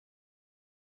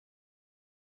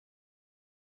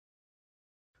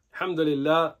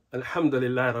Alhamdulillah,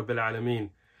 Alhamdulillah Rabbil Alameen.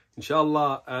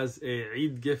 Inshallah, as a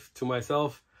Eid gift to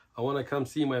myself, I want to come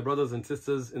see my brothers and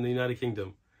sisters in the United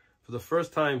Kingdom. For the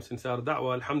first time since our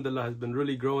da'wah, Alhamdulillah, has been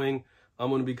really growing. I'm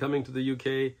going to be coming to the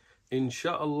UK,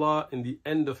 inshallah, in the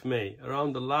end of May.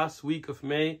 Around the last week of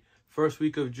May, first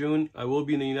week of June, I will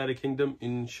be in the United Kingdom,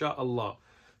 inshallah.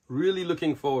 Really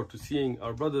looking forward to seeing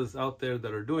our brothers out there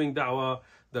that are doing da'wah,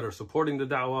 that are supporting the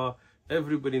da'wah.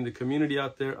 Everybody in the community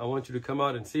out there, I want you to come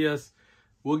out and see us.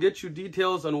 We'll get you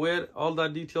details on where all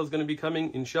that detail is going to be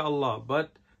coming, inshallah.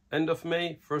 But end of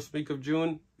May, first week of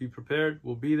June, be prepared.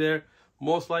 We'll be there.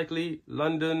 Most likely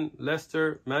London,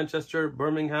 Leicester, Manchester,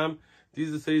 Birmingham. These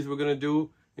are the cities we're going to do.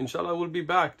 Inshallah, we'll be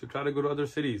back to try to go to other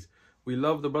cities. We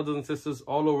love the brothers and sisters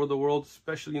all over the world,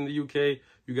 especially in the UK.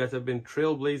 You guys have been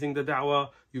trailblazing the da'wah.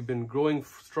 You've been growing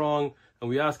strong. And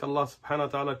we ask Allah subhanahu wa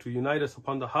ta'ala to unite us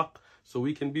upon the haqq, so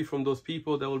we can be from those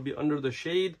people that will be under the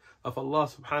shade of Allah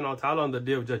subhanahu wa ta'ala on the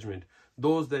day of judgment.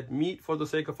 Those that meet for the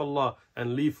sake of Allah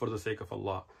and leave for the sake of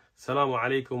Allah. Assalamu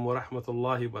alaikum wa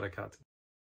rahmatullahi wa barakatuh.